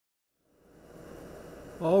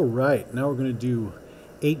All right, now we're going to do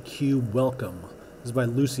 8Cube Welcome. This is by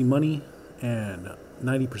Lucy Money, and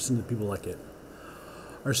 90% of the people like it.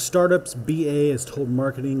 Our startup's BA has told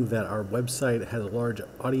marketing that our website has a large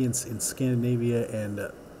audience in Scandinavia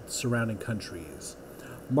and surrounding countries.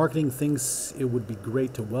 Marketing thinks it would be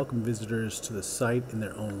great to welcome visitors to the site in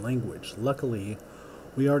their own language. Luckily,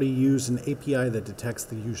 we already use an API that detects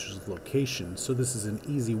the user's location, so this is an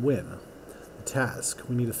easy win. Task.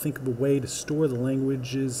 We need to think of a way to store the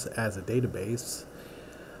languages as a database.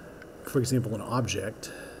 For example, an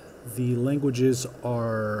object. The languages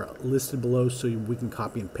are listed below so we can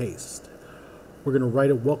copy and paste. We're going to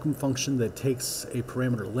write a welcome function that takes a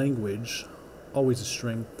parameter language, always a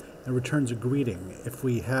string, and returns a greeting if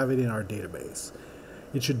we have it in our database.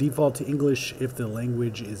 It should default to English if the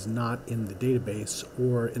language is not in the database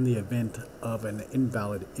or in the event of an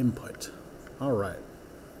invalid input. All right.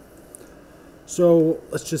 So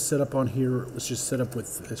let's just set up on here. Let's just set up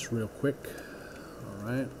with this real quick. All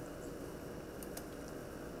right.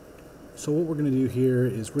 So what we're going to do here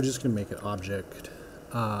is we're just going to make an object.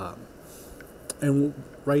 And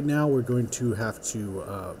right now we're going to have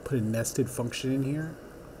to put a nested function in here.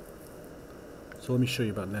 So let me show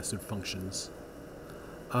you about nested functions.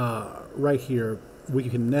 Right here, we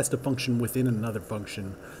can nest a function within another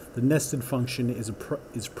function. The nested function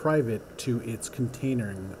is private to its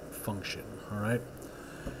containering function. All right.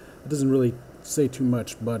 It doesn't really say too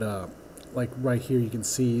much, but like right here, you can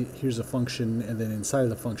see here's a function, and then inside of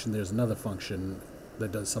the function, there's another function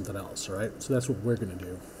that does something else. All right. So that's what we're going to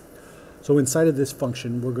do. So inside of this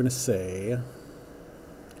function, we're going to say,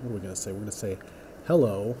 what are we going to say? We're going to say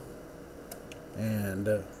hello, and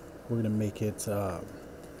we're going to make it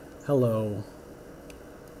hello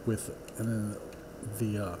with, and then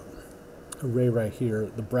the array right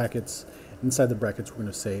here, the brackets. Inside the brackets, we're going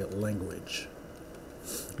to say language.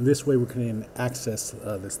 And this way, we can access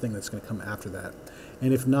this thing that's going to come after that.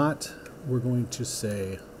 And if not, we're going to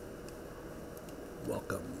say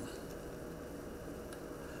welcome.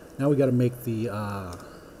 Now we got to make the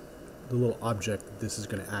little object that this is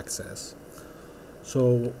going to access.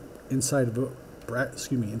 So inside of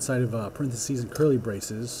parentheses and curly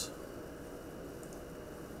braces,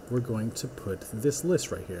 we're going to put this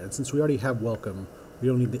list right here. And since we already have welcome, we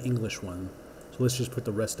don't need the English one, so let's just put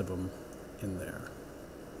the rest of them in there.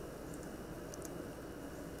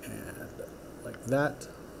 And like that.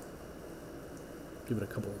 Give it a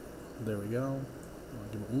couple. There we go.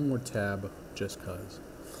 I'll give it one more tab just because.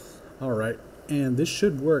 All right, and this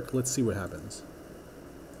should work. Let's see what happens.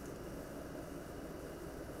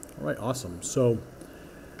 All right, awesome. So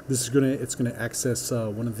this is it's gonna access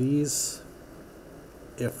one of these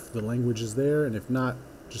if the language is there, and if not,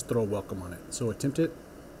 just throw a welcome on it. So attempt it.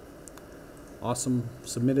 Awesome.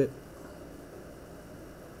 Submit it.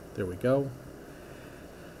 There we go.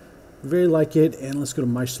 Very like it. And let's go to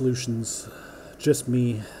My Solutions. Just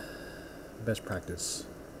me. Best practice.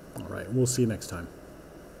 All right. We'll see you next time.